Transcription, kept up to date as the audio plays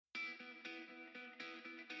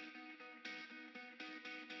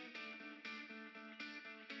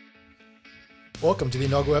Welcome to the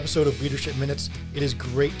inaugural episode of Leadership Minutes. It is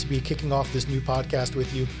great to be kicking off this new podcast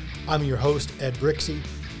with you. I'm your host, Ed Brixey.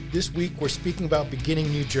 This week, we're speaking about beginning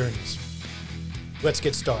new journeys. Let's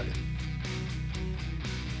get started.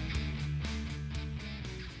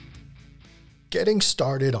 Getting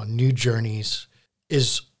started on new journeys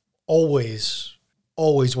is always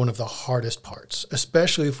one of the hardest parts,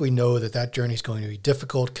 especially if we know that that journey is going to be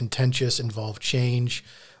difficult, contentious, involve change,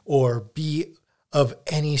 or be of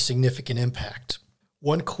any significant impact.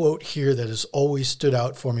 One quote here that has always stood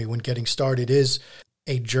out for me when getting started is,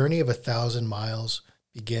 "A journey of 1,000 miles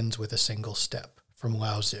begins with a single step," from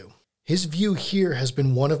Lao Tzu. His view here has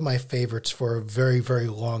been one of my favorites for a very, very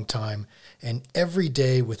long time. And every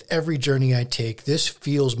day with every journey I take, this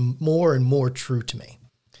feels more and more true to me.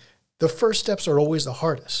 The first steps are always the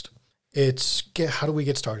hardest. It's how do we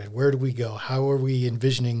get started? Where do we go? How are we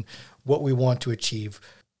envisioning what we want to achieve?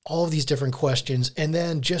 All of these different questions, and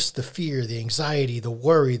then just the fear, the anxiety, the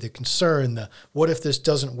worry, the concern, the what if this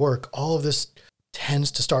doesn't work? All of this tends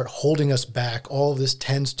to start holding us back. All of this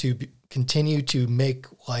tends to continue to make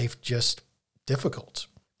life just difficult.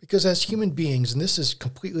 Because as human beings, and this is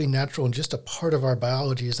completely natural and just a part of our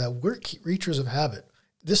biology, is that we're creatures of habit.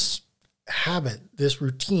 This habit, this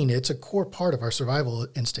routine, it's a core part of our survival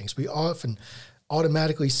instincts. We often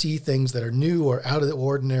automatically see things that are new or out of the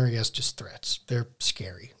ordinary as just threats. They're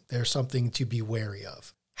scary. They're something to be wary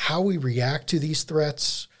of. How we react to these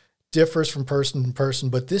threats differs from person to person,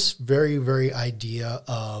 but this very, very idea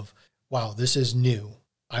of, wow, this is new,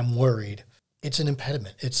 I'm worried, it's an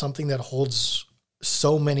impediment. It's something that holds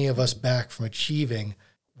so many of us back from achieving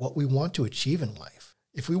what we want to achieve in life.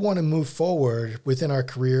 If we want to move forward within our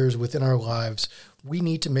careers, within our lives, we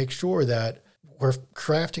need to make sure that we're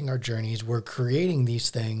crafting our journeys, we're creating these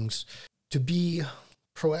things to be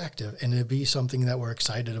proactive and to be something that we're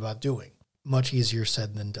excited about doing. Much easier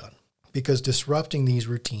said than done. Because disrupting these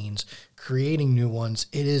routines, creating new ones,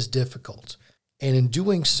 it is difficult. And in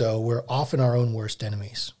doing so, we're often our own worst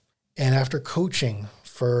enemies. And after coaching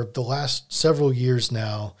for the last several years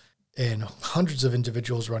now, and hundreds of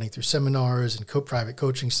individuals running through seminars and private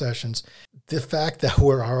coaching sessions, the fact that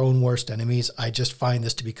we're our own worst enemies, I just find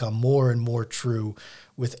this to become more and more true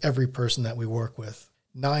with every person that we work with.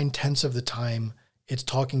 9/10 of the time, it's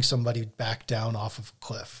talking somebody back down off of a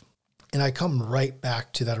cliff. And I come right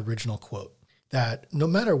back to that original quote, that no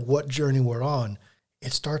matter what journey we're on,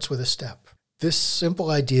 it starts with a step. This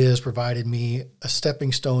simple idea has provided me a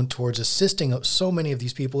stepping stone towards assisting so many of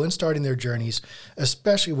these people in starting their journeys,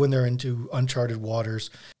 especially when they're into uncharted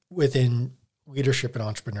waters within leadership and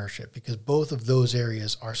entrepreneurship, because both of those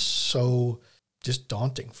areas are so just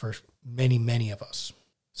daunting for many, many of us.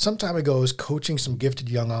 Some time ago, I was coaching some gifted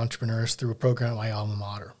young entrepreneurs through a program at my alma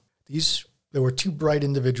mater. There were two bright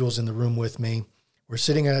individuals in the room with me. We're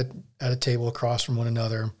sitting at a table across from one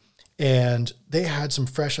another, and they had some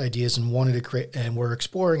fresh ideas and wanted to create, and were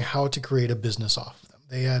exploring how to create a business off of them.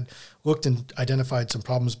 They had looked and identified some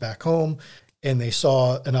problems back home, and they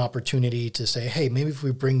saw an opportunity to say, hey, maybe if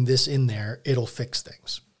we bring this in there, it'll fix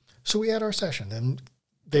things. So we had our session, and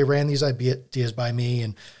they ran these ideas by me,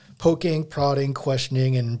 and poking, prodding,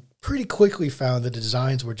 questioning, and pretty quickly found that the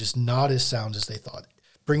designs were just not as sound as they thought.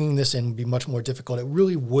 Bringing this in would be much more difficult. It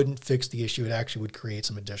really wouldn't fix the issue. It actually would create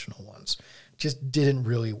some additional ones. It just didn't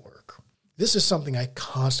really work. This is something I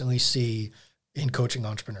constantly see in coaching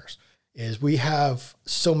entrepreneurs, is we have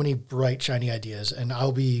so many bright, shiny ideas, and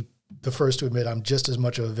I'll be the first to admit I'm just as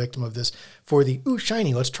much of a victim of this for the, ooh,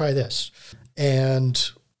 shiny, let's try this. And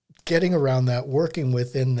getting around that, working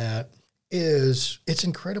within that, it's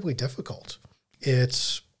incredibly difficult.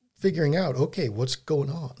 It's figuring out, okay, what's going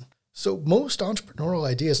on? So most entrepreneurial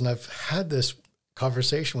ideas, and I've had this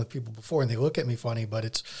conversation with people before, and they look at me funny, but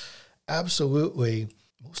it's absolutely,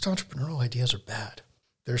 most entrepreneurial ideas are bad.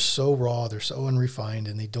 They're so raw, they're so unrefined,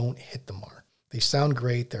 and they don't hit the mark. They sound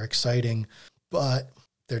great, they're exciting, but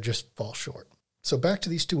they just fall short. So back to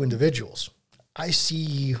these two individuals. I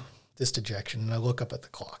see this dejection, and I look up at the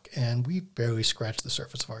clock, and we barely scratched the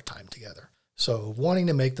surface of our time together. So wanting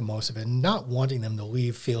to make the most of it, and not wanting them to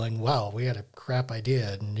leave feeling, wow, we had a crap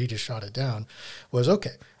idea and he just shot it down, was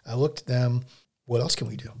okay. I looked at them, what else can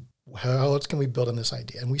we do? How else can we build on this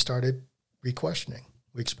idea? And we started re-questioning.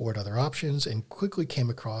 We explored other options and quickly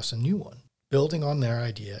came across a new one, building on their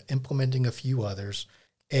idea, implementing a few others,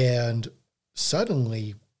 and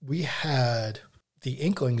suddenly we had the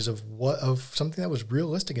inklings of something that was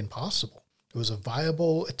realistic and possible. It was a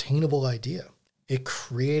viable, attainable idea. It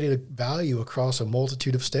created value across a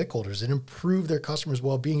multitude of stakeholders. It improved their customers'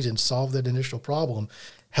 well-being and solved that initial problem,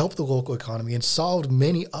 helped the local economy, and solved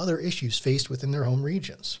many other issues faced within their home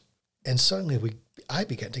regions. And suddenly I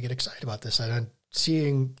began to get excited about this. And I'm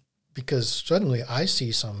seeing, because suddenly I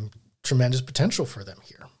see some tremendous potential for them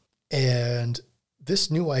here. And this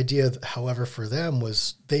new idea, however, for them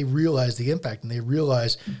was they realized the impact and they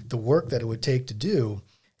realized the work that it would take to do.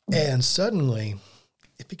 And suddenly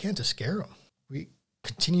it began to scare them. We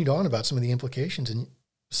continued on about some of the implications, and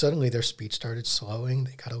suddenly their speech started slowing.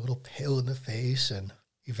 They got a little pale in the face, and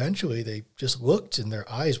eventually they just looked and their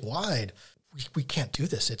eyes wide. We can't do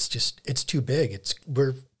this. It's too big.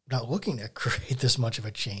 We're not looking to create this much of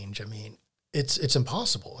a change. I mean, it's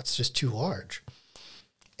impossible. It's just too large.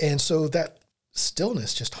 And so that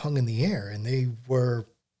stillness just hung in the air, and they were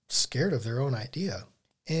scared of their own idea.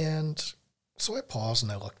 And so I paused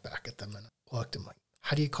and I looked back at them and I looked and like,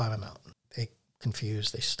 how do you climb a mountain? They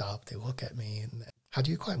confused, they stopped, they look at me, and how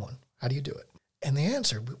do you climb one? How do you do it? And they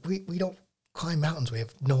answered, we don't climb mountains. We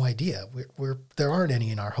have no idea. There aren't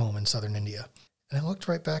any in our home in southern India. And I looked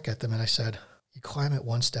right back at them and I said, you climb it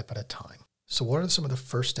one step at a time. So what are some of the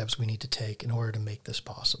first steps we need to take in order to make this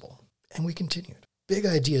possible? And we continued. Big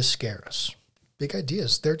ideas scare us. Big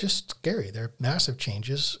ideas, they're just scary. They're massive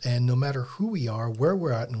changes. And no matter who we are, where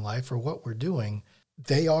we're at in life, or what we're doing,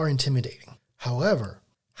 they are intimidating. However,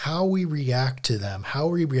 how we react to them, how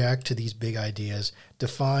we react to these big ideas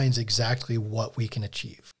defines exactly what we can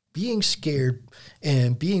achieve. Being scared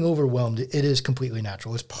and being overwhelmed, it is completely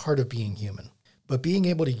natural. It's part of being human. But being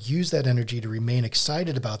able to use that energy to remain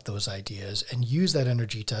excited about those ideas and use that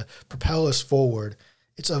energy to propel us forward,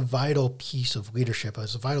 it's a vital piece of leadership.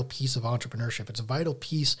 It's a vital piece of entrepreneurship. It's a vital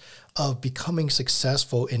piece of becoming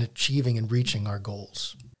successful in achieving and reaching our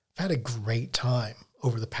goals. I've had a great time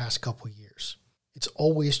over the past couple of years. It's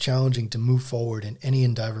always challenging to move forward in any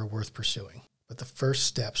endeavor worth pursuing. But the first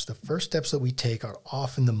steps that we take are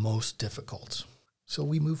often the most difficult. So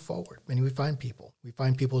we move forward and we find people. We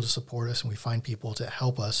find people to support us and we find people to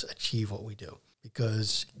help us achieve what we do.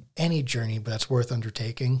 Because any journey that's worth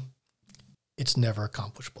undertaking, it's never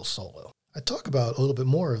accomplishable solo. I talk about a little bit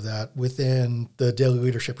more of that within the Daily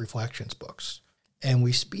Leadership Reflections books. And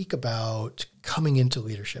we speak about coming into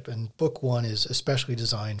leadership. And book 1 is especially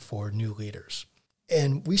designed for new leaders.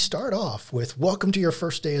 And we start off with, welcome to your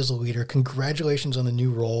first day as a leader. Congratulations on the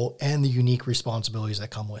new role and the unique responsibilities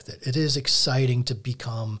that come with it. It is exciting to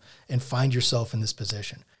become and find yourself in this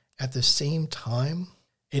position. At the same time,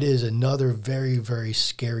 it is another very, very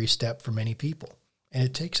scary step for many people. And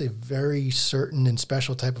it takes a very certain and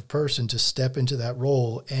special type of person to step into that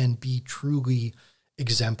role and be truly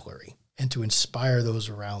exemplary and to inspire those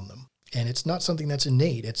around them. And it's not something that's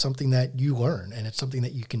innate. It's something that you learn, and it's something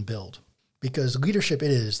that you can build. Because leadership,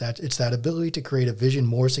 it's that ability to create a vision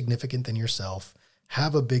more significant than yourself,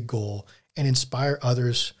 have a big goal, and inspire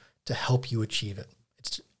others to help you achieve it.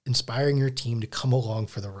 It's inspiring your team to come along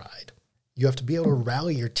for the ride. You have to be able to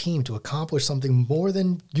rally your team to accomplish something more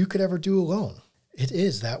than you could ever do alone. It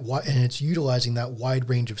is that, and it's utilizing that wide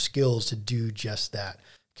range of skills to do just that.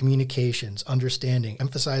 Communications, understanding,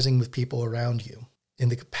 emphasizing with people around you, and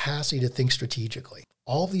the capacity to think strategically.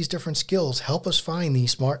 All of these different skills help us find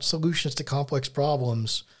these smart solutions to complex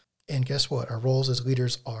problems. And guess what? Our roles as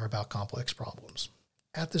leaders are about complex problems.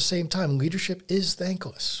 At the same time, leadership is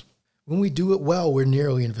thankless. When we do it well, we're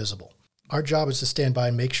nearly invisible. Our job is to stand by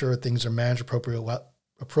and make sure things are managed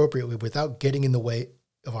appropriately without getting in the way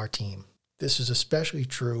of our team. This is especially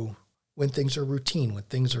true when things are routine, when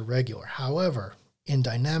things are regular. However, in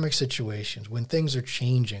dynamic situations, when things are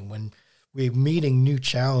changing, when we're meeting new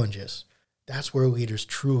challenges, that's where leaders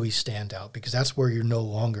truly stand out, because that's where you're no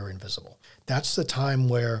longer invisible. That's the time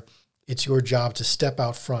where it's your job to step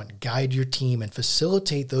out front, guide your team, and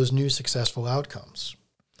facilitate those new successful outcomes.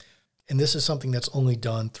 And this is something that's only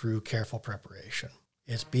done through careful preparation.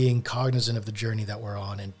 It's being cognizant of the journey that we're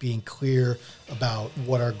on and being clear about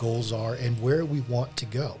what our goals are and where we want to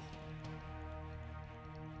go.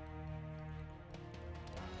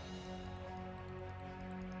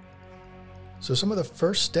 So some of the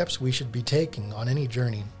first steps we should be taking on any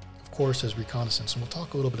journey, of course, is reconnaissance. And we'll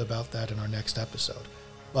talk a little bit about that in our next episode.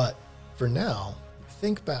 But for now,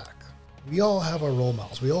 think back. We all have our role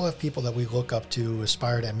models. We all have people that we look up to,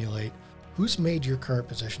 aspire to emulate. Who's made your current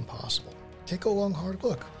position possible? Take a long, hard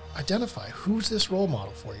look. Identify who's this role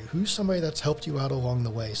model for you. Who's somebody that's helped you out along the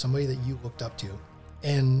way, somebody that you looked up to,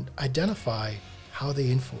 and identify how they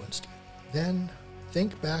influenced you. Then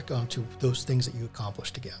think back onto those things that you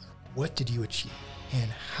accomplished together. What did you achieve? And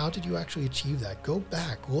how did you actually achieve that? Go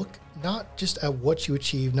back, look not just at what you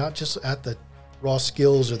achieved, not just at the raw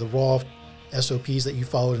skills or the raw SOPs that you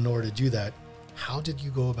followed in order to do that. How did you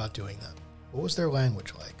go about doing that? What was their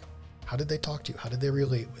language like? How did they talk to you? How did they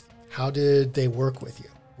relate with you? How did they work with you?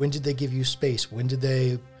 When did they give you space? When did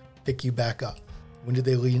they pick you back up? When did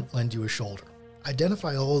they lend you a shoulder?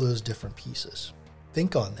 Identify all those different pieces.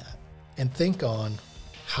 Think on that and think on,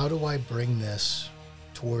 how do I bring this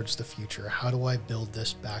towards the future? How do I build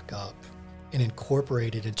this back up and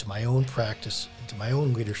incorporate it into my own practice, into my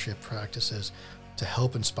own leadership practices to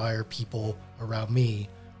help inspire people around me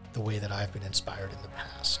the way that I've been inspired in the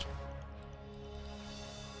past?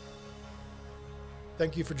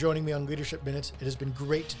 Thank you for joining me on Leadership Minutes. It has been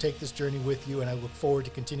great to take this journey with you, and I look forward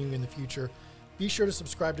to continuing in the future. Be sure to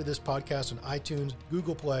subscribe to this podcast on iTunes,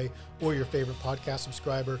 Google Play, or your favorite podcast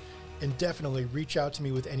subscriber. And definitely reach out to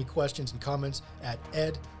me with any questions and comments at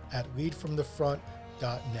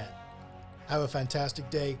ed@leadfromthefront.net. Have a fantastic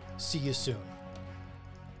day. See you soon.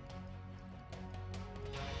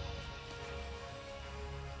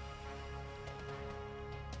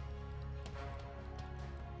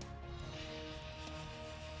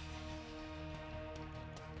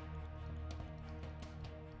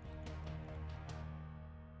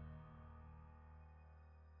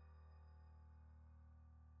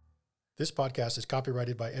 This podcast is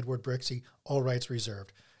copyrighted by Edward Brixey, all rights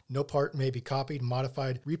reserved. No part may be copied,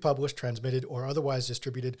 modified, republished, transmitted, or otherwise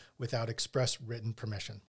distributed without express written permission.